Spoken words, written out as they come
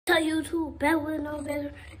Tell YouTube better know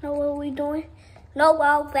what we doing. No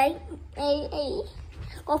wild bait. Hey.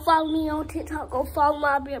 Go follow me on TikTok. Go follow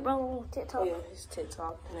my big brother on TikTok. Yeah, his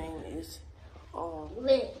TikTok name is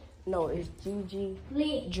Lit. No, it's GG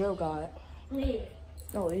Lit. Drill God. Lit.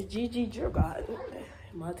 No, it's GG Drill God.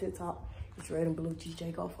 My TikTok is Red and Blue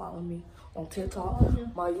GJ. Go follow me on TikTok.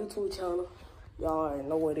 My YouTube channel, y'all already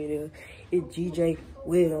know what it is. It's GJ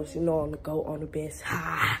Williams. You know I'm the GOAT, on the best.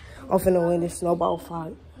 I'm finna win this snowball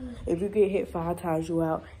fight. If you get hit 5 times, you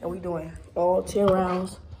out. And we doing all 10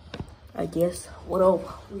 rounds. I guess. What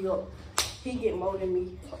up? We up. He get more than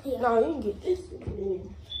me. Yeah. No, he didn't get this.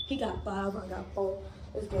 He got 5. I got 4.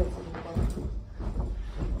 Let's get into the fight.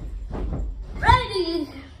 Ready.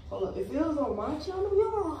 Hold up. If it was on my channel,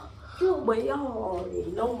 y'all. But y'all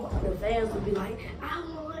already know the fans would be like, I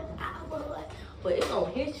want it. But it's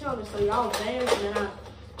on his channel, so y'all fans are not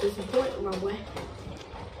disappointed my way.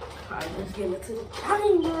 Alright, let's get into the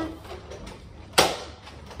timer.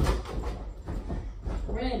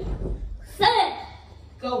 Ready, Set.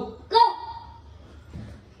 go.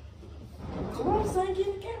 Come on, son, get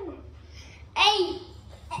in the camera. Hey,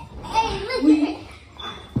 look at it.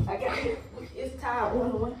 I got it. It's tied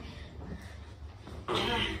 1-1.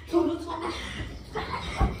 2-2.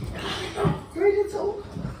 3-2.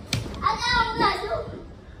 I got you.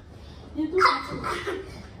 You do it.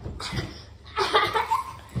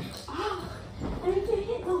 I didn't get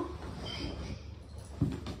hit though.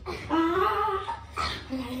 I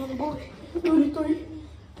got another boy. 33.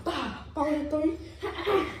 43.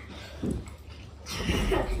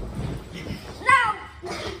 No.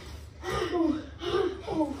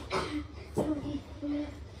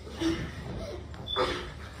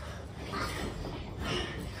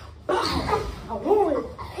 I won.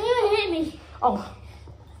 You hit me. Oh.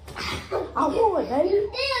 I won, baby.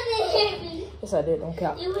 You didn't hit me. Yes, I did. Don't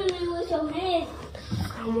count. You hit me with your hand.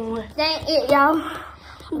 Come on. That ain't it, y'all.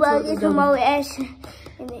 Bro, get some more action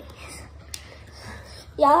in it.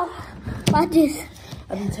 Y'all, watch this.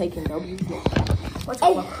 I be taking W's.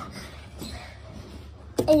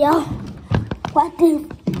 Hey, y'all, watch this.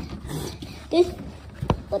 This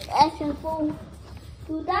was action for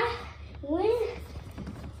you die, win.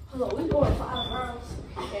 Hold on, we going 5 rounds.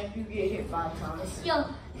 If you get hit 5 times. Yo,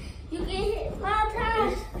 you get hit 5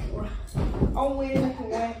 times. I'm winning.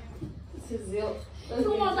 Okay. This is zip.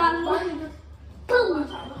 Come on, Dr. Boom.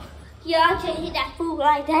 Yeah, I can't hit that food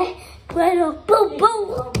like that. Right on. Boom,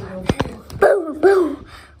 boom. Boom, boom.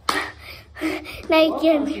 Now you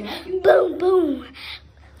get me. Boom, boom.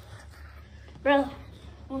 Bro.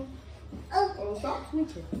 Oh, stop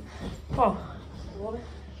twitching. Oh. 1,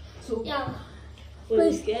 2. Yo.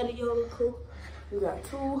 Please scared of your cool. You got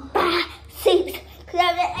 2, 5, 6,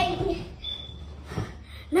 7, 8,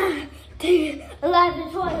 9, 10,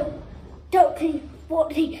 11, 12, 13,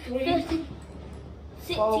 14, 15,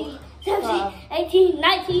 16, 17, 18,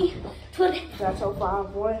 19, 20. Got your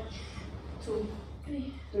 5, 1, 2,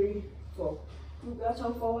 3, 4. You got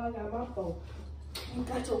your 4, I got my 4. You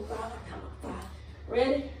got your 5, I got my 5.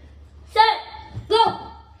 Ready? Set, go.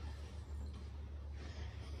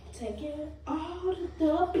 Taking all the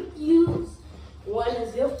W's. 1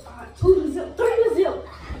 to zip, 2 to zip, 3 to zip.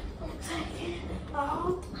 I'm taking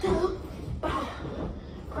all the W's. I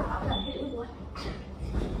got hit with 1.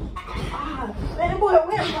 Man, boy,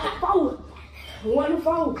 went like 4. 1 to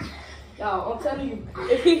 4. Y'all, I'm telling you,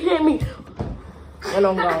 if he hit me, and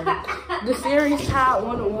I'm gone. The series tied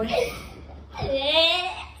 1-1.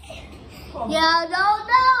 Y'all don't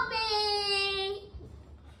know me.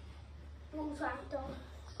 I'm trying to.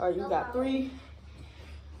 Alright, you got 3,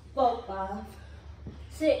 4, 5,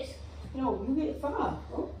 6. No, you get 5,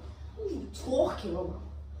 bro. What are you talking about?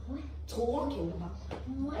 What? Talking about?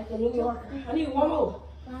 Like a New Yorker. I need 1 more.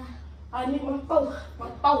 I need my 4. My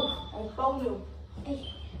 4. On 4 new.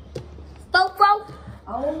 4, 4.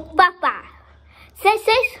 Oh. 5, 5. 6,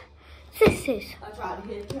 6. 6, 6. I tried to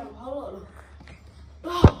hit the camera. Hold on.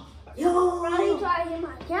 Oh. Yo. Why you trying to hit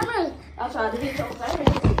my camera? I tried to hit your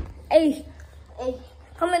face. Hey.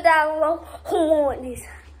 Comment down below who won this.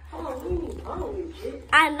 Hold on, we need shit.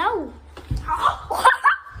 I know.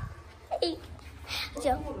 Hey.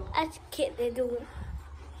 Yo, I just can't do it.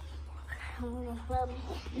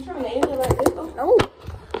 You trying to end it like this though? No.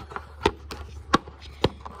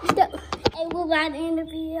 Hey, we're about to end the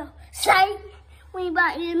video. Say, we ain't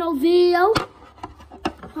about to end no video.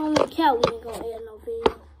 I don't care, we ain't gonna end no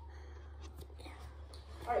video.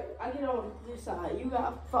 Alright, I get on this side. You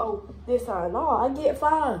got 4 this side. No, I get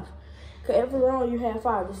 5. Cause every round you have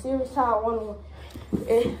 5. The series tied 1-1.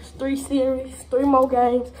 It's 3 series, 3 more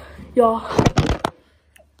games. Y'all.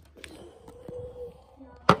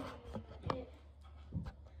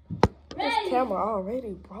 camera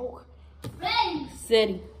already broke. Ready.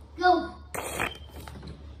 City. Go.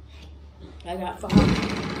 I got 5.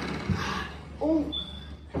 Ooh.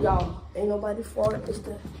 Y'all, ain't nobody for it. It's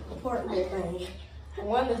the apartment thing.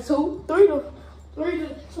 1 to 2. 3 to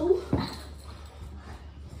 2.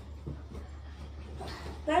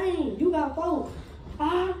 Dang, you got 4.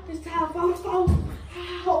 It's time for 4.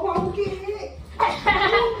 Hope I don't get hit.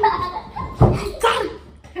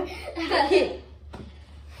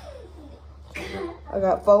 I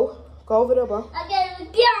got 4. Go over there, bro. I got him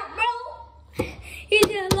down, bro. He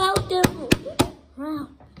just lost them. Wow.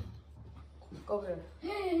 Go over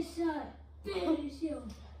there. Headshot. Finish him.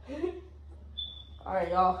 All right,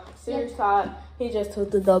 y'all. Serious Todd. He just took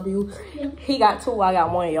the W. He got 2. I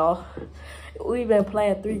got 1, y'all. We've been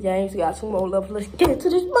playing 3 games. We got 2 more left. Let's get into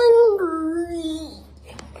this money.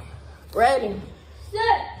 Ready?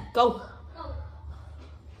 Set. Go. Go.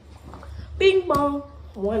 Bing bong.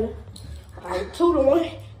 1. All right, 2 to 1.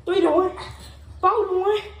 3 to 1. 4 to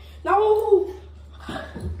 1. No.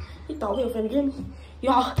 He thought he was finna get me.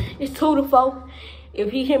 Y'all, it's 2 to 4.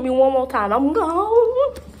 If he hit me one more time, I'm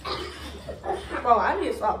gone. Bro, I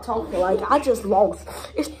need to stop talking. Like, I just lost.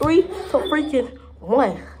 It's 3 to freaking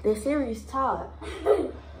 1. The series tied.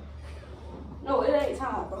 No, it ain't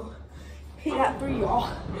tied, bro. He got 3, y'all.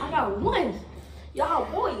 I got 1. Y'all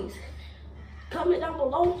boys, comment down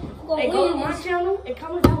below. And go to my channel and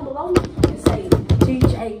comment down below and say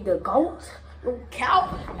DJ the GOAT. No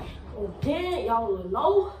cap. And then y'all will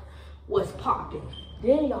know what's popping.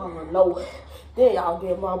 Then y'all will know. Then y'all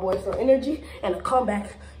give my boy some energy and a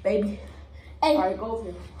comeback, baby. Hey. All right, go over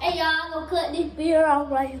here. Hey, y'all, I'm gonna cut this beer off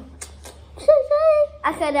right here.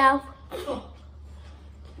 I cut it off.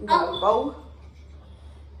 You got 4,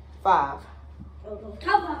 5.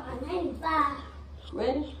 Talk about my name, 5.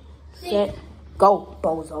 Ready? Set. Go,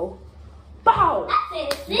 bozo. Bow. I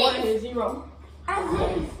said 6. 1 to 0. I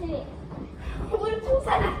said 6. What did you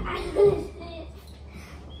say? I said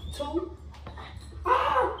 6. 2.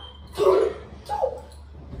 2 to 2.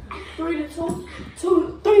 3 to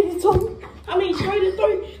 2. 3 to 2. I mean, 3 to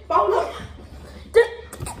 3. Ball up.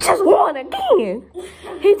 Just won again.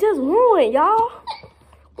 He just won, y'all.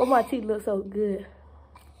 But my teeth look so good.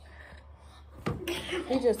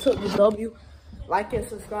 He just took the W. Like and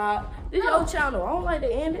subscribe. This is your channel. I don't like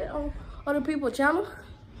to end it on other people's channel.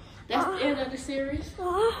 That's the end of the series.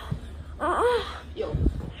 Yo.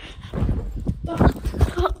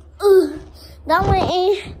 That went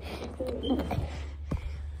in.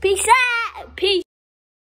 Peace out.